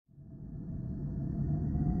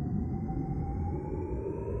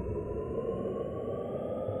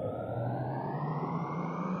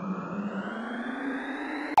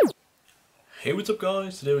Hey, what's up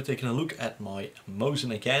guys? Today we're taking a look at my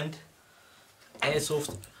Mosin Nagant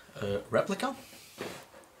Airsoft replica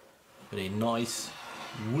with a nice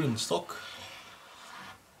wooden stock,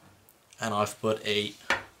 and I've put a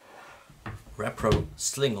Repro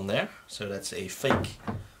sling on there, so that's a fake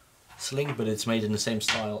sling, but it's made in the same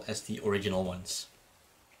style as the original ones.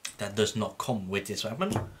 That does not come with this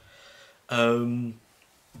weapon. Yeah,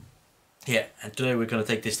 and today we're going to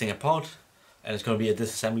take this thing apart, and it's going to be a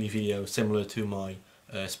disassembly video similar to my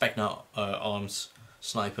Specna arms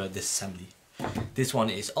sniper disassembly. This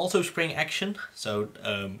one is also spring action, so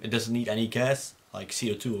it doesn't need any gas like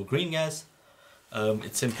CO2 or green gas.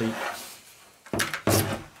 It's simply,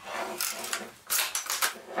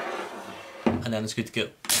 and then it's good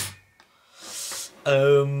to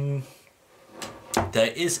go.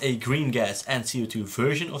 There is a green gas and CO2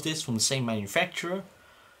 version of this from the same manufacturer.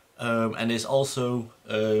 And there's also,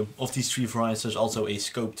 of these three variants, there's also a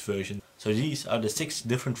scoped version. So these are the 6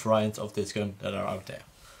 different variants of this gun that are out there.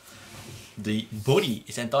 The body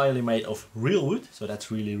is entirely made of real wood, so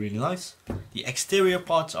that's really nice. The exterior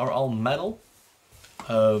parts are all metal.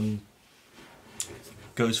 Goes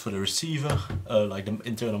for the receiver, like the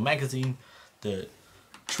internal magazine, the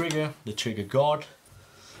trigger guard,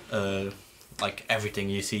 like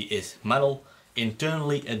everything you see is metal.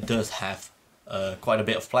 Internally it does have quite a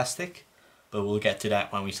bit of plastic, but we'll get to that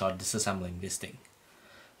when we start disassembling this thing.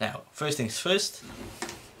 Now, first things first,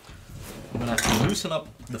 I'm gonna have to loosen up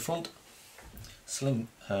the front sling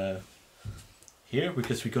here,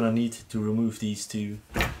 because we're gonna need to remove these two.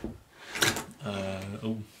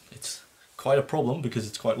 Oh, it's quite a problem because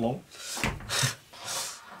it's quite long.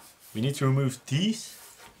 We need to remove these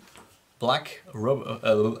black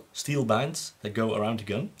rubber, steel bands that go around the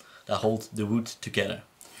gun that hold the wood together.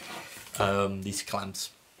 These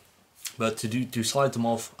clamps, but to slide them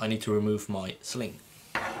off I need to remove my sling.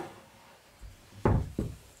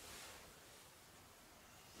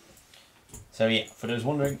 So yeah, for those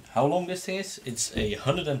wondering how long this thing is, it's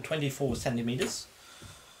 124 centimeters,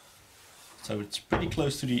 so it's pretty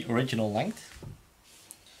close to the original length.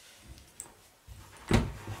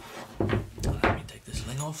 Let me take this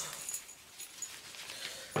sling off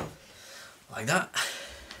like that,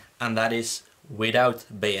 and that is without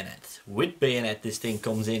bayonet. With bayonet this thing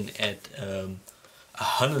comes in at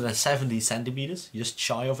 170 centimeters, just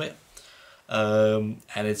shy of it, and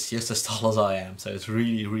it's just as tall as I am, so it's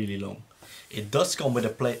really long. It does come with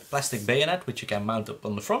a plastic bayonet which you can mount up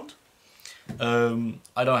on the front.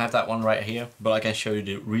 I don't have that one right here, but I can show you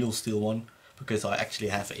the real steel one, because I actually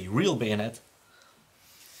have a real bayonet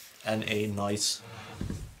and a nice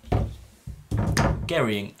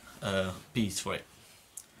carrying piece for it.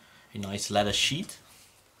 A nice leather sheet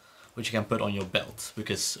which you can put on your belt,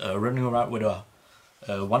 because running around with a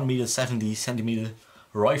 1.70 centimeter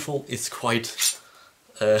rifle is quite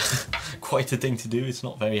quite a thing to do. It's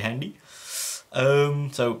not very handy.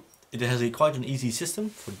 So it has quite an easy system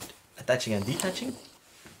for attaching and detaching.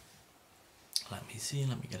 Let me see,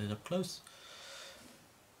 let me get it up close.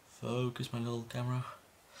 Focus my little camera.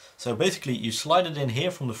 So basically you slide it in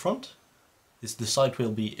here from the front. The sight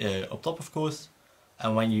will be up top, of course.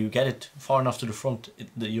 And when you get it far enough to the front,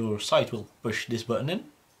 your sight will push this button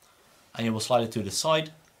in, and you will slide it to the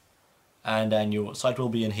side, and then your sight will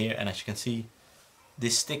be in here, and as you can see,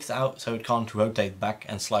 this sticks out so it can't rotate back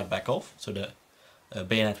and slide back off, so the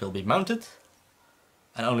bayonet will be mounted,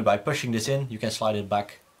 and only by pushing this in you can slide it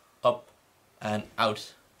back up and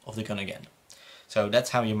out of the gun again. So that's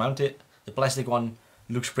how you mount it. The plastic one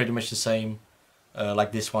looks pretty much the same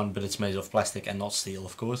like this one, but it's made of plastic and not steel,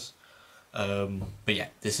 of course. But yeah,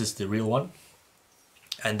 this is the real one,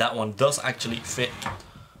 and that one does actually fit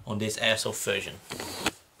on this Airsoft version.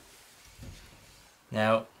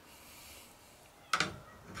 Now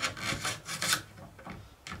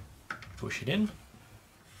push it in.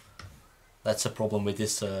 That's the problem with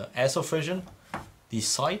this Airsoft version. The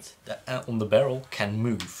sight on the barrel can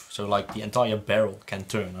move, so like the entire barrel can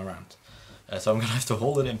turn around. So I'm gonna have to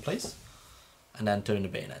hold it in place and then turn the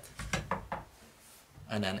bayonet.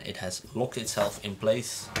 And then it has locked itself in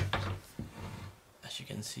place, as you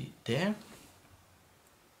can see there.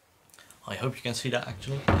 I hope you can see that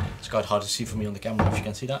actually. It's quite hard to see for me on the camera if you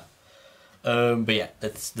can see that. But yeah,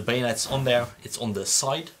 that's the bayonet's on there. It's on the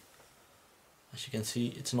side. As you can see,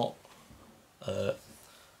 it's not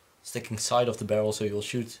sticking side of the barrel, so you'll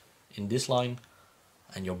shoot in this line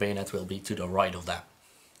and your bayonet will be to the right of that.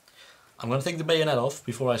 I'm gonna take the bayonet off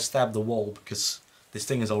before I stab the wall, because this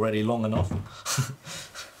thing is already long enough.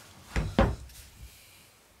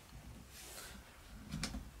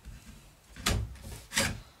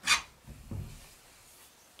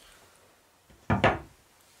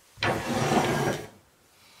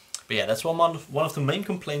 yeah, that's one of the main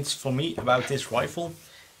complaints for me about this rifle,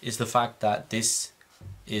 is the fact that this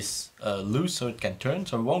is loose, so it can turn,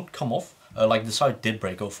 so it won't come off. Like the sight did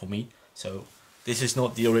break off for me, so this is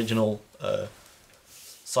not the original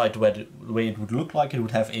sight where the way it would look like. It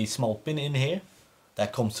would have a small pin in here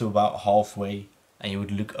that comes to about halfway, and you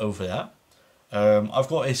would look over that. I've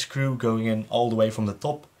got a screw going in all the way from the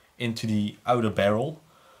top into the outer barrel,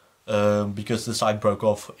 because the sight broke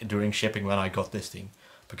off during shipping when I got this thing,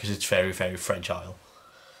 because it's very, very fragile.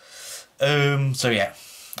 So yeah,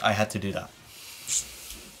 I had to do that.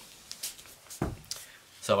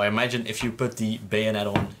 So I imagine if you put the bayonet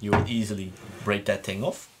on, you will easily break that thing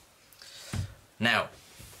off. Now,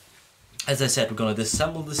 as I said, we're going to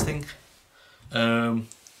disassemble this thing, and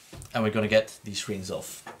we're going to get these rings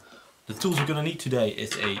off. The tools we're going to need today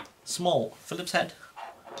is a small Phillips head,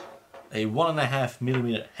 a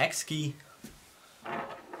 1.5mm hex key,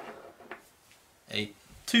 a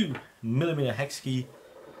 2mm hex key,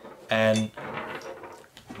 and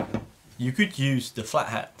you could use the flat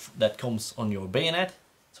head that comes on your bayonet.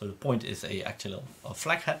 So the point is actually a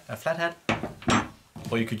flat head,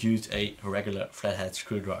 or you could use a regular flathead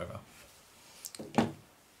screwdriver.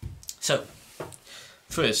 So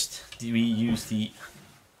first we use the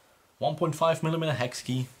 1.5mm hex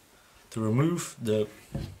key to remove the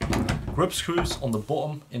grip screws on the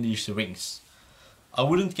bottom in these rings. I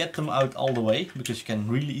wouldn't get them out all the way because you can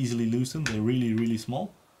really easily lose them. They're really, really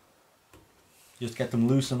small. Just get them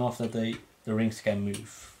loose enough that the rings can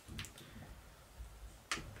move.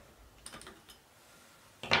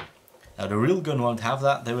 Now the real gun won't have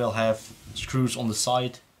that. They will have screws on the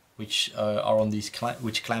side which are on these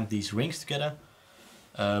which clamp these rings together,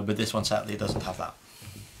 but this one sadly doesn't have that.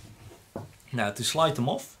 Now to slide them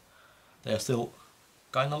off, they are still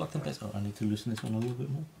kind of locked in place. Oh, I need to loosen this one a little bit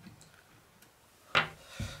more.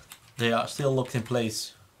 They are still locked in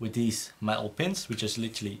place with these metal pins, which is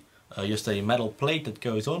literally just a metal plate that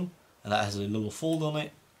goes on, and that has a little fold on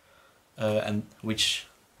it, and which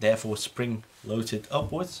therefore spring loads it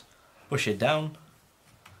upwards. Push it down,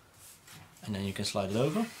 and then you can slide it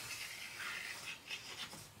over.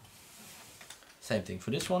 Same thing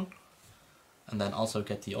for this one, and then also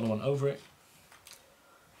get the other one over it,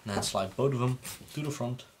 and then slide both of them to the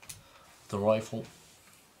front of the rifle.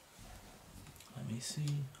 Let me see,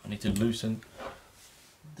 I need to loosen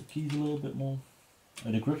the keys a little bit more,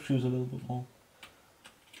 or the grip screws a little bit more,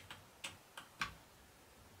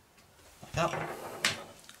 like that.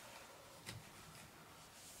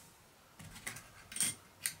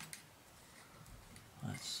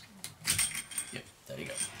 Yep, there you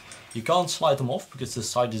go. You can't slide them off because the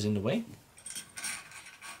side is in the way.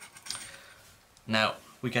 Now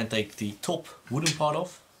we can take the top wooden part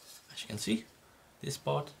off, as you can see, this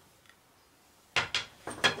part.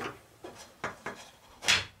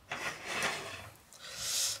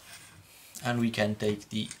 And we can take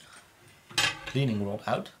the cleaning rod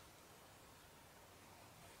out.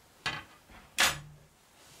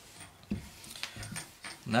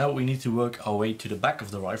 Now we need to work our way to the back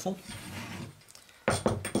of the rifle,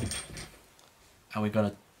 and we're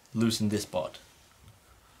gonna loosen this part.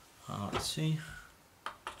 Let's see.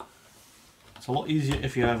 It's a lot easier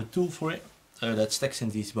if you have a tool for it that sticks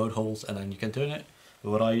in these both holes, and then you can turn it.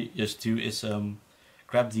 But what I just do is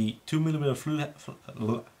grab the 2mm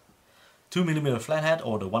flathead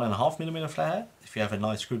or the 1.5mm flathead, if you have a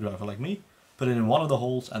nice screwdriver like me, put it in one of the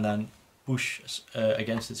holes and then push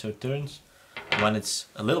against it so it turns. When it's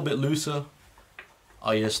a little bit looser,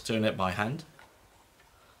 I just turn it by hand,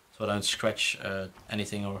 so I don't scratch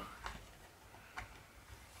anything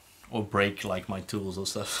or break like my tools or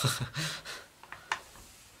stuff.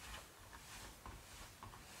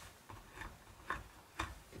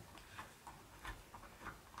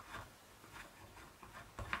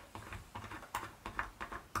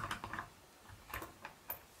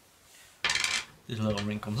 This little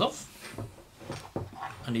ring comes off,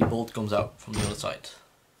 and the bolt comes out from the other side.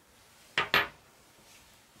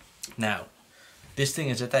 Now, this thing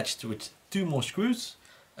is attached with 2 more screws,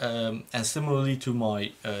 and similarly to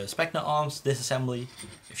my Spectre arms disassembly,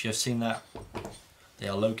 if you've seen that, they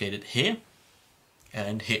are located here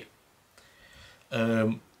and here.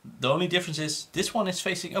 The only difference is this one is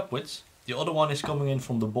facing upwards, the other one is coming in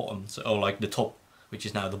from the bottom, so like the top, which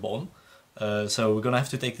is now the bottom. So we're gonna have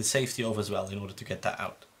to take the safety off as well in order to get that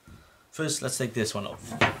out. First, let's take this one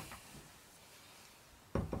off.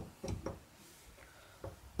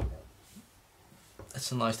 That's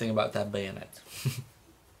the nice thing about that bayonet.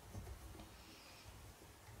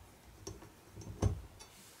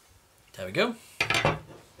 There we go.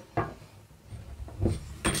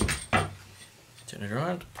 Turn it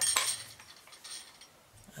around.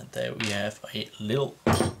 And there there we have a little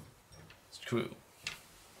screw.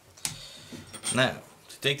 Now,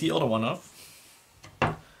 to take the other one off, we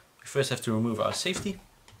first have to remove our safety.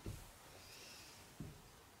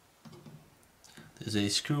 There's a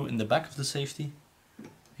screw in the back of the safety,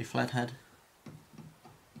 a flathead,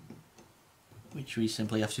 which we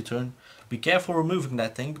simply have to turn. Be careful removing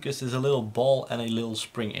that thing, because there's a little ball and a little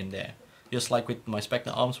spring in there, just like with my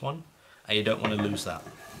Spectre Arms one, and you don't want to lose that.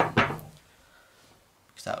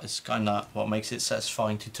 Because that is kind of what makes it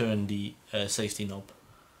satisfying to turn the safety knob,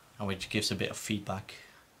 and which gives a bit of feedback.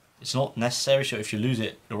 It's not necessary, so if you lose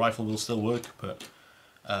it, the rifle will still work, but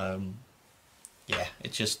yeah,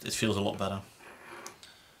 it feels a lot better.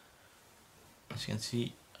 As you can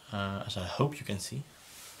see, as I hope you can see,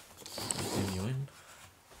 zoom you in,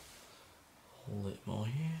 hold it more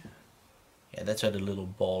here. Yeah, that's where the little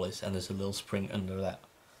ball is, and there's a little spring under that.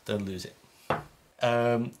 Don't lose it.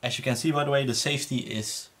 As you can see, by the way, the safety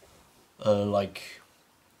is like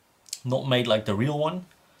not made like the real one.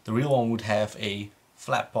 The real one would have a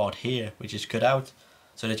flat part here, which is cut out,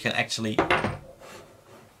 so that you can actually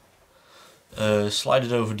slide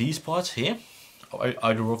it over these parts here, or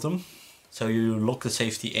either of them. So you lock the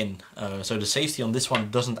safety in. So the safety on this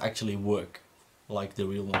one doesn't actually work like the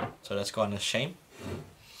real one. So that's kind of a shame.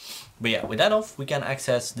 But yeah, with that off, we can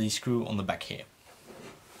access the screw on the back here.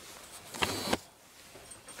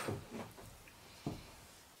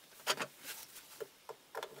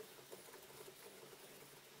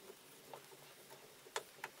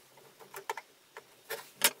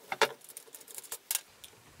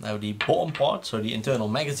 Now the bottom part, so the internal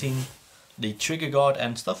magazine, the trigger guard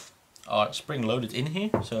and stuff, are spring loaded in here,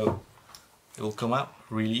 so it will come out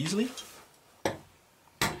really easily.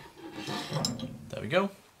 There we go.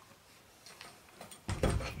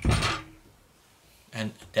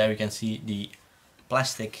 And there we can see the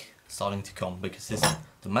plastic starting to come, because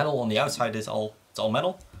the metal on the outside is all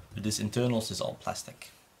metal, but this internals is all plastic.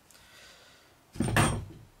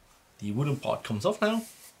 The wooden part comes off now,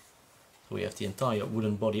 so we have the entire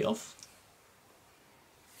wooden body off.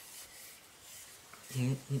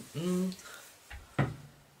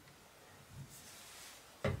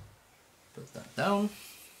 Put that down,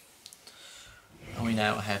 and we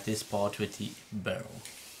now have this part with the barrel.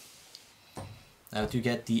 Now to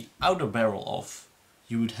get the outer barrel off,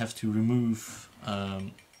 you would have to remove, let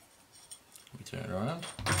me turn it around,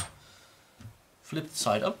 flip the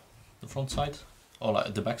side up, the front side, or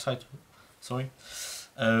like the back side, sorry,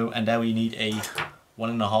 and then we need a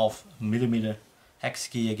 1.5mm hex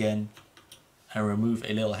key again, and remove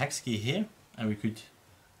a little hex key here, and we could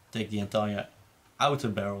take the entire outer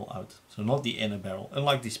barrel out, so not the inner barrel,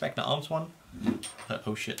 unlike the Spectre Arms one.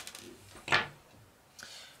 Oh shit.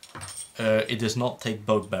 It does not take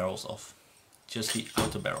both barrels off, just the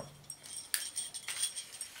outer barrel.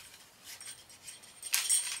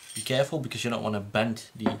 Be careful, because you don't want to bend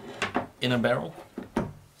the inner barrel.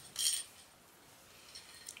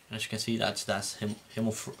 As you can see, that's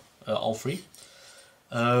all free.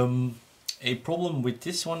 A problem with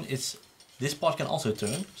this one is this part can also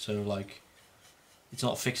turn, so like it's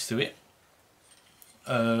not fixed to it,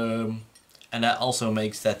 and that also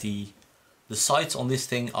makes that the sights on this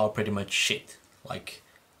thing are pretty much shit. Like,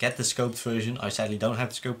 get the scoped version. I sadly don't have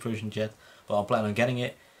the scoped version yet, but I plan on getting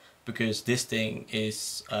it, because this thing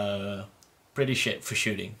is pretty shit for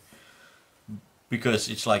shooting, because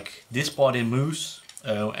it's like this part it moves,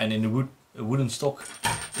 and in the wooden stock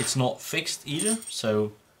it's not fixed either,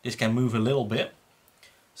 so this can move a little bit,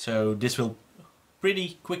 so this will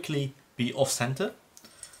pretty quickly be off center.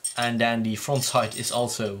 And then the front side is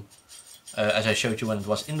also, as I showed you when it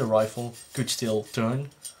was in the rifle, could still turn.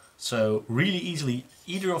 So really easily,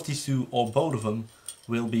 either of these two or both of them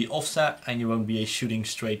will be offset, and you won't be shooting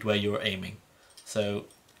straight where you're aiming. So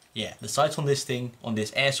yeah, the sights on this thing, on this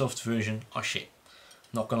airsoft version, are shit.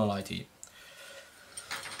 Not gonna lie to you.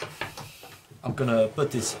 I'm gonna put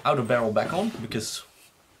this outer barrel back on, because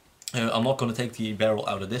I'm not gonna take the barrel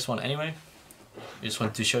out of this one anyway. I just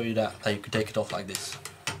wanted to show you that you could take it off like this.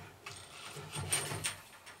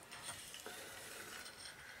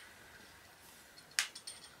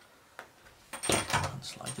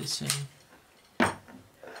 Slide this in.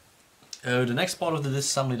 The next part of the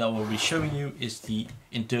disassembly that I will be showing you is the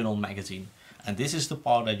internal magazine, and this is the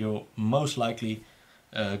part that you're most likely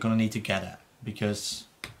gonna need to get at, because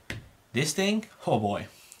this thing, oh boy.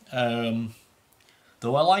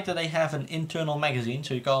 Though I like that they have an internal magazine,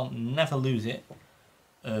 so you can never lose it,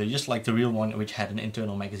 just like the real one, which had an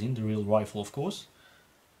internal magazine, the real rifle of course.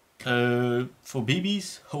 For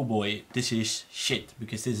BBs, oh boy, this is shit,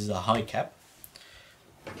 because this is a high cap.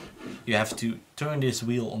 You have to turn this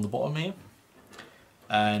wheel on the bottom here,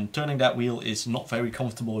 and turning that wheel is not very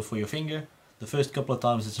comfortable for your finger. The first couple of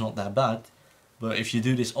times it's not that bad, but if you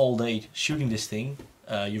do this all day shooting this thing,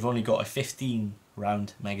 you've only got a 15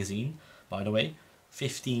 round magazine, by the way,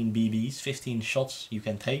 15 BBs, 15 shots you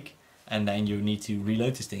can take, and then you need to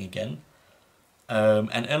reload this thing again.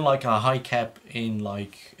 And unlike a high cap in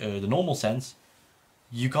like the normal sense,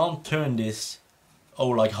 you can't turn this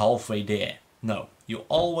like halfway there. No, you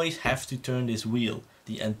always have to turn this wheel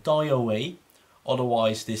the entire way,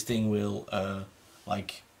 otherwise this thing will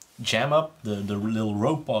like jam up. The little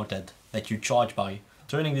rope part that you charge by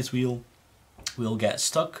turning this wheel will get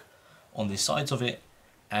stuck on the sides of it,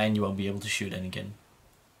 and you won't be able to shoot it again.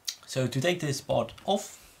 So to take this part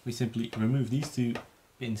off, we simply remove these two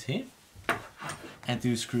pins here and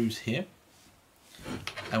two screws here,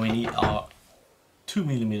 and we need our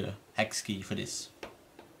 2mm hex key for this.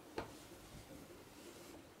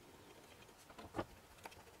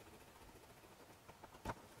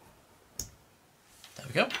 There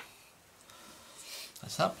we go.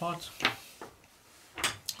 That's that part,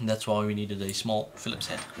 and that's why we needed a small Phillips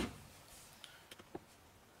head.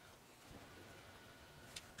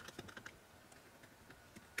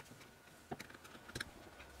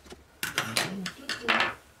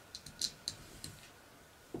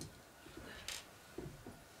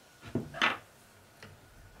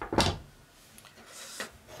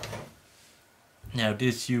 Now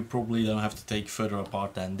this you probably don't have to take further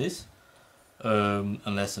apart than this,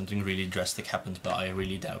 unless something really drastic happens, but I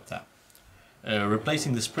really doubt that.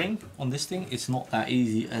 Replacing the spring on this thing is not that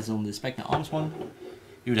easy as on the Spectre Arms one.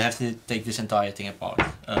 You would have to take this entire thing apart.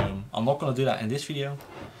 I'm not going to do that in this video.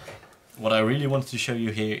 What I really wanted to show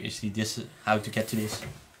you here is how to get to this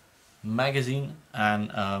magazine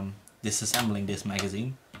and disassembling this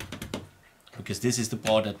magazine, because this is the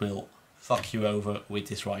part that will fuck you over with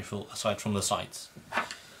this rifle, aside from the sights.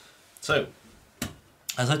 So,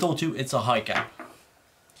 as I told you, it's a high cap.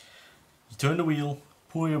 You turn the wheel,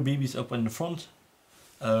 pull your BBs up in the front,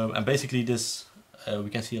 and basically this,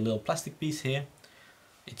 we can see a little plastic piece here.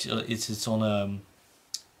 It's on a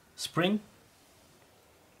spring.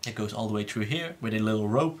 It goes all the way through here with a little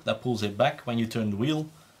rope that pulls it back when you turn the wheel.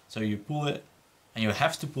 So you pull it, and you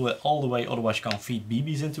have to pull it all the way, otherwise you can't feed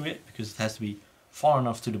BBs into it, because it has to be far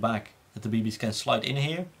enough to the back that the BBs can slide in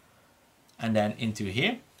here and then into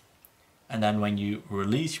here. And then when you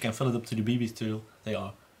release, you can fill it up to the BBs till they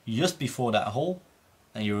are just before that hole.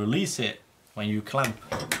 And you release it when you clamp,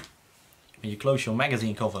 when you close your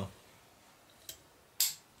magazine cover.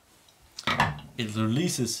 It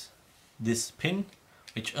releases this pin,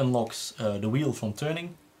 which unlocks the wheel from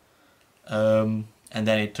turning. And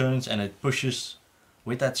then it turns and it pushes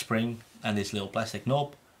with that spring and this little plastic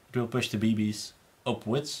knob. It will push the BBs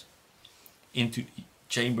upwards into the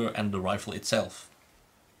chamber and the rifle itself.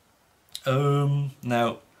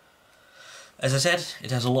 Now, as I said,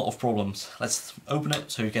 it has a lot of problems. Let's open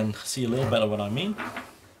it so you can see a little better what I mean.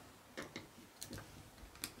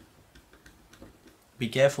 Be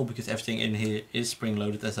careful, because everything in here is spring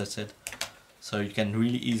loaded, as I said, so you can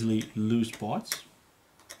really easily lose parts.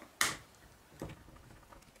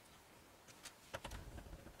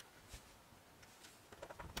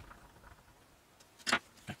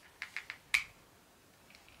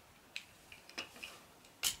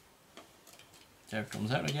 There it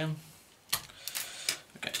comes out again.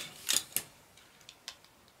 Okay.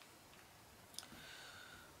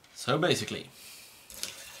 So basically,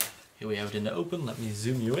 here we have it in the open. Let me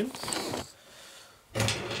zoom you in.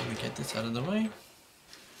 Let me get this out of the way.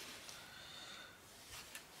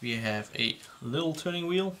 We have a little turning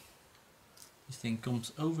wheel. This thing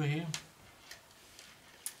comes over here,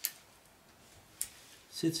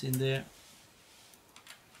 sits in there,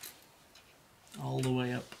 all the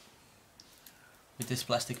way up with this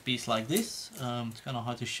plastic piece like this. It's kind of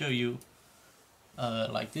hard to show you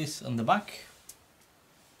like this on the back.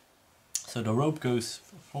 So the rope goes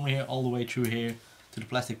from here all the way through here to the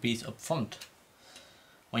plastic piece up front.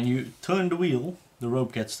 When you turn the wheel, the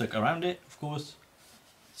rope gets stuck around it, of course.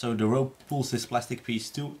 So the rope pulls this plastic piece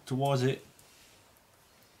towards it,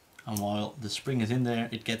 and while the spring is in there,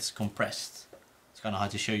 it gets compressed. It's kind of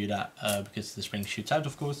hard to show you that because the spring shoots out,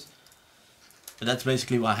 of course. But that's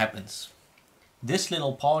basically what happens. This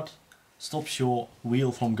little part stops your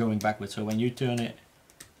wheel from going backwards. So when you turn it,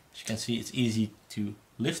 as you can see, it's easy to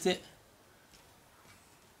lift it,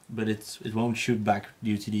 but it won't shoot back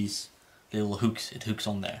due to these little hooks. It hooks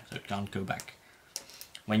on there, so it can't go back.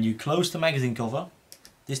 When you close the magazine cover,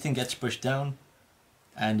 this thing gets pushed down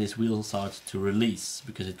and this wheel starts to release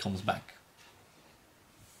because it comes back.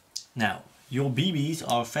 Now, your BBs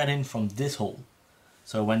are fed in from this hole.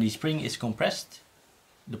 So when the spring is compressed,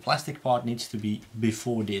 the plastic part needs to be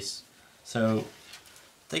before this. So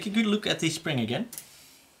take a good look at this spring again.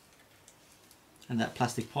 And that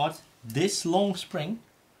plastic part. This long spring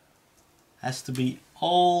has to be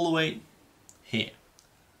all the way here.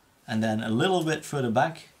 And then a little bit further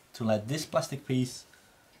back to let this plastic piece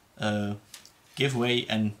give way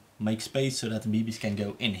and make space so that the BBs can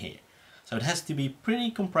go in here. So it has to be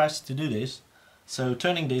pretty compressed to do this. So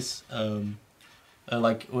turning this will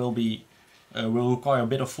require a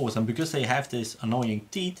bit of force, and because they have this annoying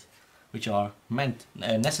teeth, which are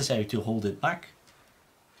necessary to hold it back,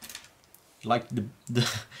 like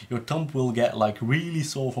your thumb will get like really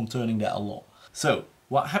sore from turning that a lot. So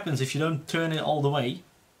what happens if you don't turn it all the way?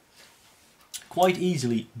 Quite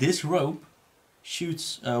easily, this rope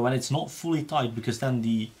shoots when it's not fully tight, because then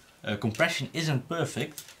the compression isn't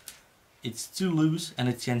perfect. It's too loose and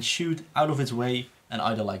it can shoot out of its way, and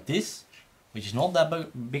either like this, which is not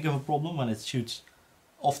that big of a problem when it shoots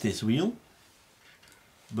off this wheel,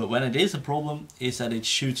 but when it is a problem is that it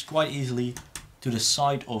shoots quite easily to the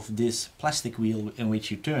side of this plastic wheel in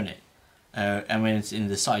which you turn it. And when it's in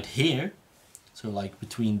the side here, so like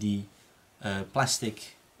between the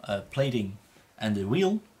plastic plating and the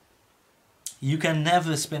wheel, you can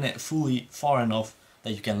never spin it fully far enough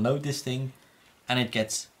that you can load this thing, and it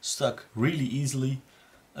gets stuck really easily,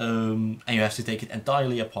 and you have to take it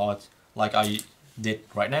entirely apart like I did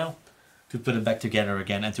right now to put it back together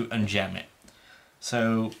again and to unjam it.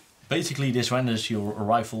 So basically this renders your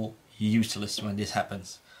rifle useless when this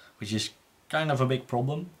happens, which is kind of a big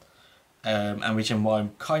problem, and which is why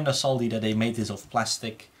I'm kind of salty that they made this of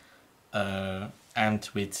plastic and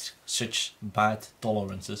with such bad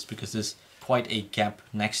tolerances, because there's quite a gap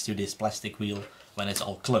next to this plastic wheel when it's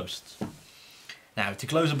all closed. Now to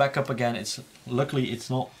close it back up again, luckily it's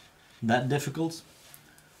not that difficult.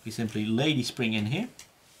 We simply lay the spring in here,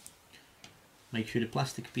 make sure the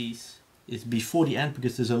plastic piece is before the end,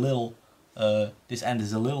 because there's a little this end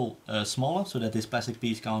is a little smaller, so that this plastic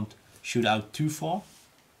piece can't shoot out too far.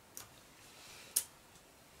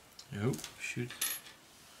 Oh, shoot.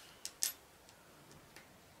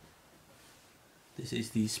 This is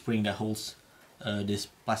the spring that holds this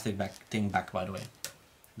plastic thing back, by the way.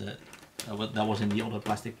 That was in the other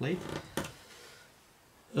plastic plate.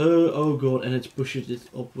 Oh god, and it's pushed it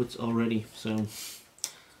upwards already, so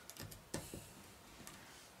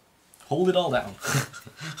hold it all down.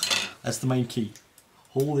 That's the main key.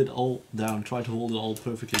 Hold it all down. Try to hold it all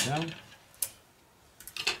perfectly down.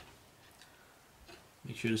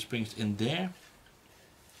 Make sure the spring's in there.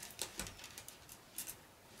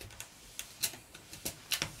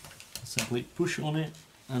 Simply push on it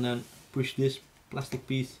and then push this plastic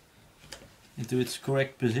piece into its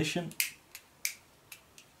correct position.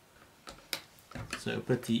 So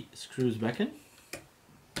put the screws back in.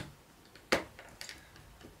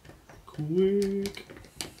 Quick.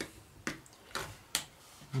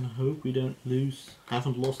 And I hope we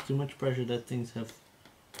haven't lost too much pressure, that things have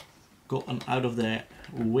gotten out of their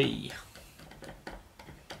way.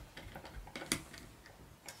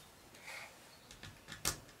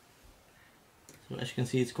 So as you can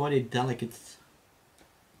see, it's quite a delicate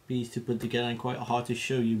piece to put together and quite hard to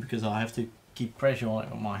show you, because I have to keep pressure on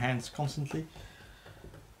it with my hands constantly.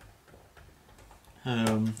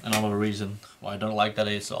 Another reason why I don't like that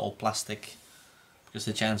it's all plastic, because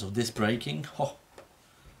the chance of this breaking, oh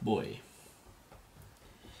boy.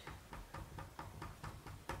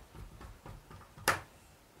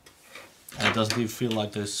 And it doesn't even feel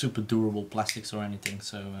like those super durable plastics or anything,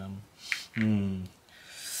 so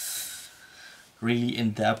really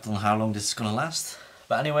in depth on how long this is gonna last.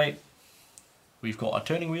 But anyway, we've got our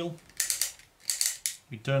turning wheel.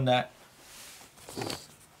 We turn that.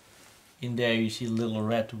 In there you see a little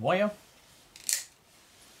red wire.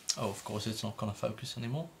 Oh, of course it's not gonna focus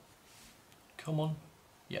anymore. Come on.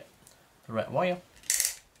 Yeah, the red wire.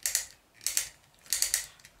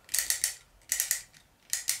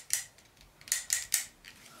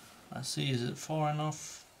 Let's see, is it far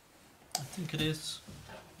enough? I think it is.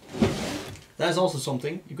 That's also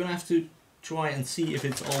something. You're gonna have to try and see if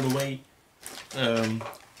it's all the way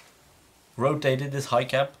rotated, this high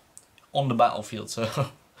cap, on the battlefield.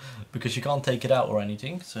 So because you can't take it out or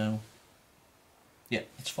anything. So yeah,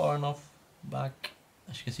 it's far enough back.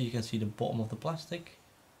 As you can see the bottom of the plastic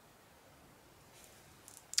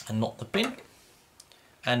and not the pin.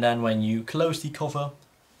 And then when you close the cover,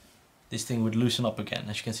 this thing would loosen up again.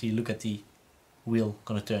 As you can see, look at the wheel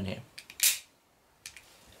gonna turn here.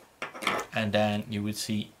 And then you would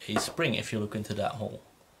see a spring if you look into that hole.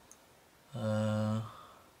 It's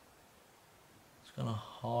kind of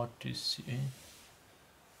hard to see.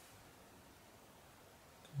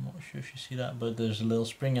 I'm not sure if you see that, but there's a little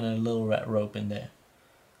spring and a little red rope in there,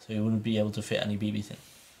 so you wouldn't be able to fit any BBs in.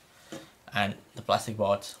 And the plastic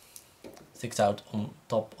part sticks out on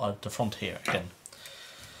top at the front here again.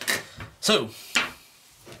 So,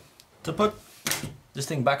 to put this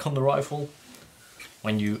thing back on the rifle,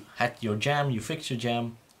 when you had your jam, you fixed your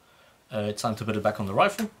jam, it's time to put it back on the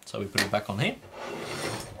rifle. So we put it back on here.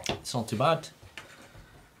 It's not too bad.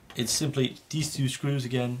 It's simply these two screws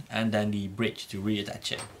again, and then the bridge to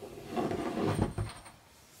reattach it.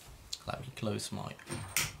 Let me close my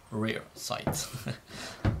rear sight.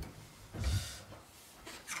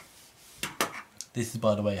 This is,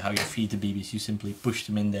 by the way, how you feed the BBs. You simply push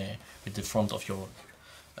them in there with the front of your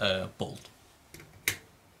bolt.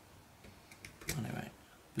 Anyway,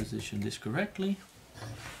 position this correctly.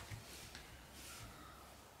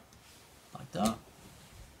 Like that.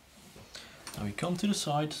 Now we come to the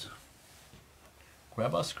side,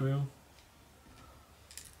 grab our screw,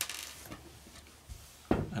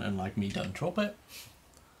 and unlike me, don't drop it.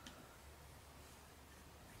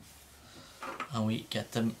 And we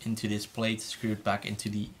get them into this plate, screwed back into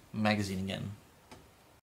the magazine again.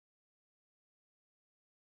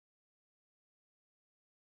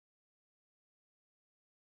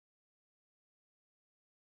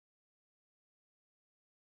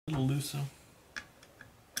 A little looser.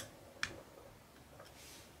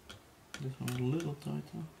 This one a little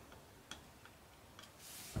tighter.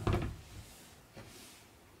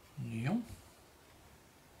 Yeah.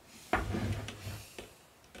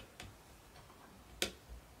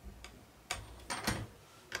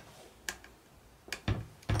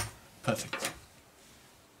 Perfect.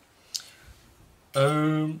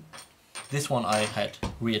 This one I had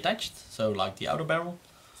reattached, so like the outer barrel.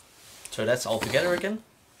 So that's all together again.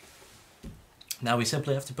 Now we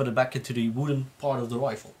simply have to put it back into the wooden part of the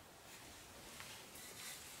rifle.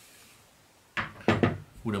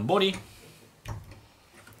 Wooden body.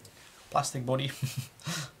 Plastic body.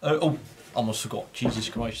 Oh, almost forgot. Jesus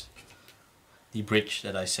Christ. The bridge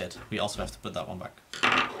that I said. We also have to put that one back.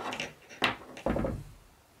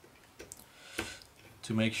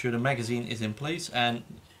 To make sure the magazine is in place, and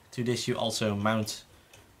to this you also mount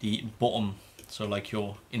the bottom, so like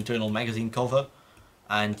your internal magazine cover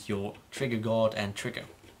and your trigger guard and trigger.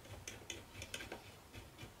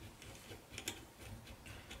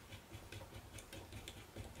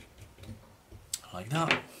 Like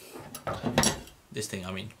that. This thing,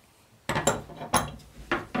 I mean.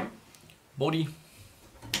 Body.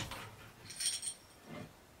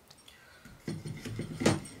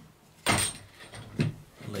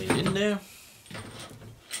 Lay it in there.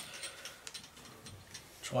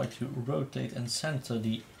 Try to rotate and center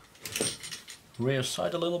the rear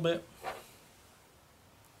side a little bit.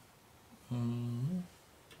 And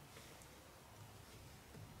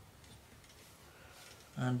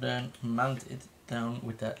then mount it down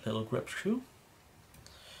with that little grip screw.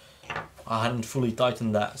 I hadn't fully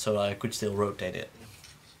tightened that, so I could still rotate it.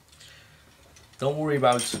 Don't worry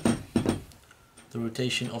about the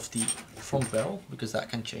rotation of the front barrel, because that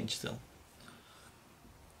can change still.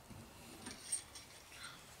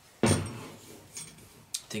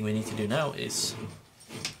 Thing we need to do now is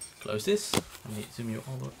close this. Let me zoom you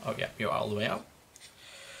all the way. Oh yeah, you're all the way out.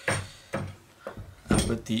 And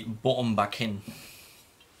put the bottom back in.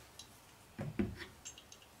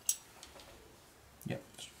 Yep,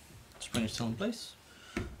 spring is still in place.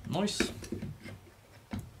 Nice. As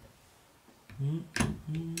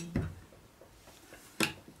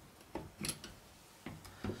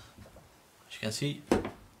you can see,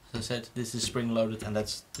 as I said, this is spring loaded, and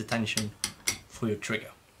that's the tension for your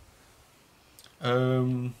trigger.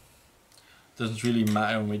 Doesn't really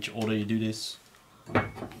matter in which order you do this.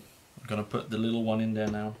 I'm gonna put the little one in there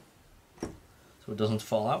now, so it doesn't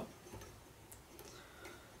fall out.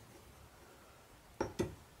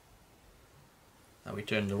 Now we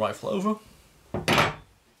turn the rifle over.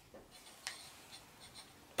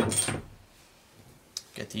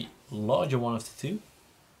 Get the larger one of the two.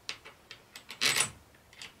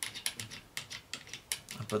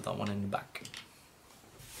 And put that one in the back.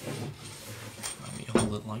 Let me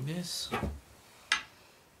hold it like this,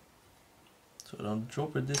 so I don't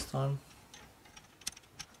drop it this time.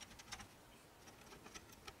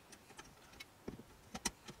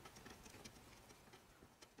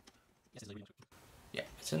 Yeah,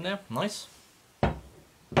 it's in there, nice.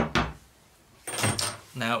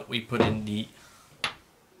 Now we put in the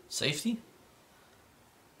safety.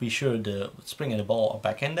 Be sure the spring and the ball are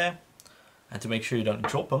back in there, and to make sure you don't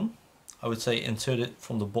drop them, I would say insert it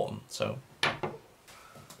from the bottom. So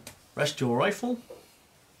rest your rifle,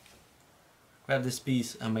 grab this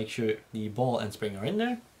piece and make sure the ball and spring are in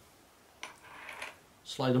there.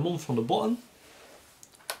 slide them on from the bottom,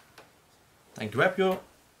 then grab your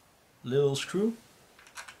little screw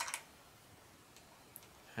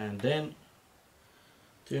and then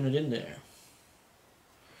turn it in there.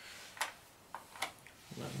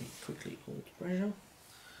 Let me quickly hold the pressure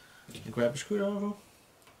and grab a screwdriver.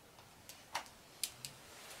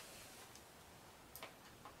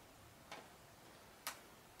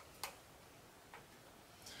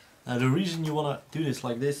 Now the reason you want to do this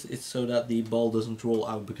like this is so that the ball doesn't roll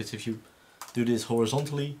out, because if you do this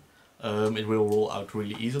horizontally it will roll out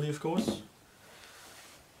really easily, of course.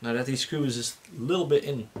 Now that these screws is a little bit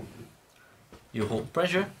in, you hold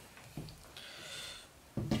pressure.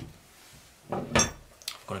 I'm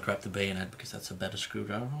gonna grab the bayonet because that's a better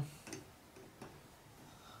screwdriver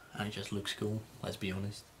and it just looks cool, let's be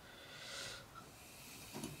honest.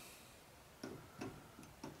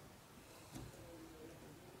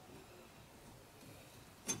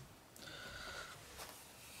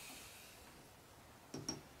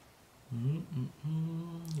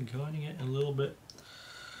 Guiding it a little bit.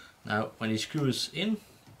 Now when you screw is in,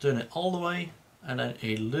 turn it all the way and then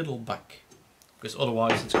a little back, because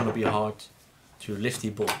otherwise it's going to be hard to lift the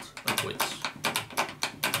bolt upwards.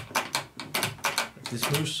 If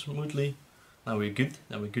this moves smoothly, now we're good,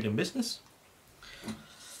 then we're good in business.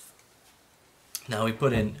 Now we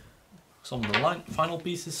put in some of the final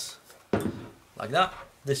pieces like that.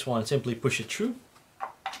 This one, simply push it through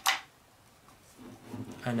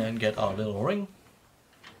and then get our little ring.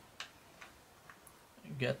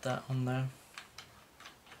 Get that on there.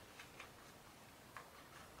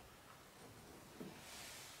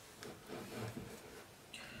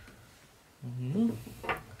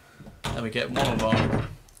 Then we get one of our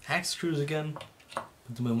hex screws again,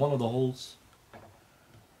 put them in one of the holes,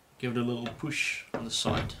 give it a little push on the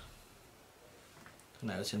side.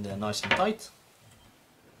 Now it's in there nice and tight.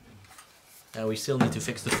 Now we still need to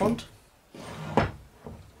fix the front.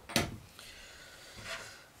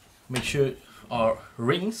 Make sure our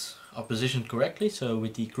rings are positioned correctly, so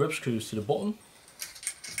with the grip screws to the bottom,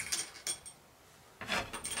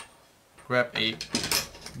 grab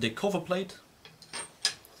the cover plate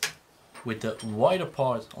with the wider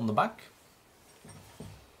part on the back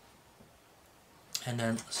and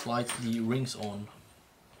then slide the rings on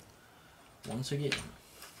once again.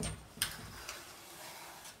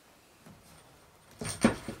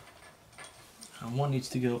 And one needs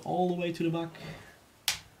to go all the way to the back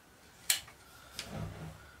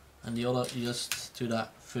and the other just to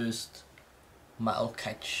that first metal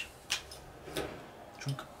catch.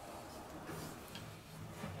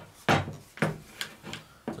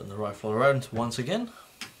 Turn the rifle around once again.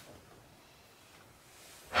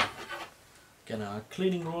 Get our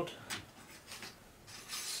cleaning rod,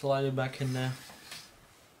 slide it back in there.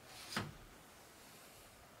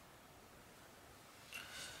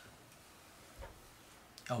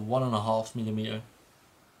 A 1.5mm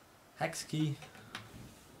hex key.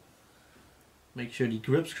 Make sure the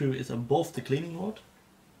grip screw is above the cleaning rod,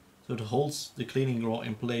 so it holds the cleaning rod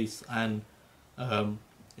in place, and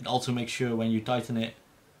it also makes sure when you tighten it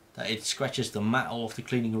that it scratches the metal of the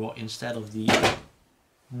cleaning rod instead of the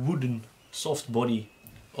wooden soft body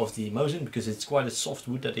of the Mosin, because it's quite a soft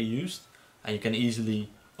wood that they used and you can easily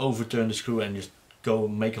overturn the screw and just go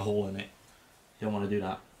make a hole in it. You don't want to do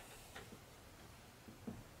that.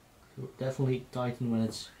 So definitely tighten when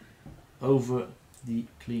it's over the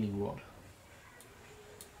cleaning rod.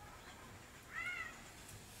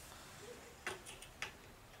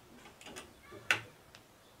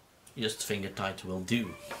 Just finger tight will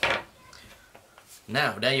do.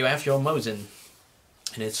 Now there you have your Mosin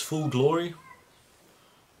in its full glory.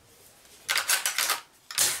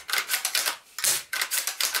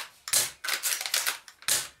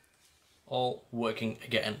 All working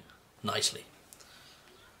again nicely.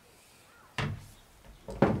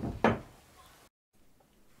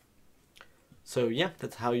 So yeah,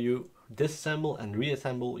 that's how you disassemble and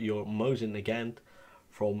reassemble your Mosin Nagant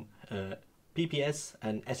from PPS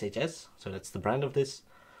and SHS, so that's the brand of this.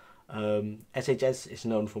 SHS is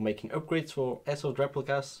known for making upgrades for Airsoft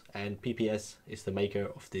replicas, and PPS is the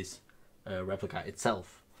maker of this replica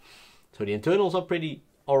itself. So the internals are pretty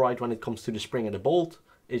alright when it comes to the spring and the bolt.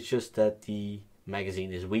 It's just that the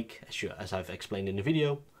magazine is weak, as I've explained in the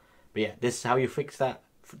video. But yeah, this is how you fix that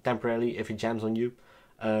temporarily if it jams on you.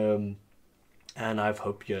 And I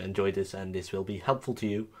hope you enjoyed this, and this will be helpful to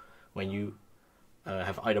you when you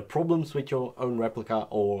have either problems with your own replica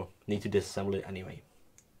or need to disassemble it anyway.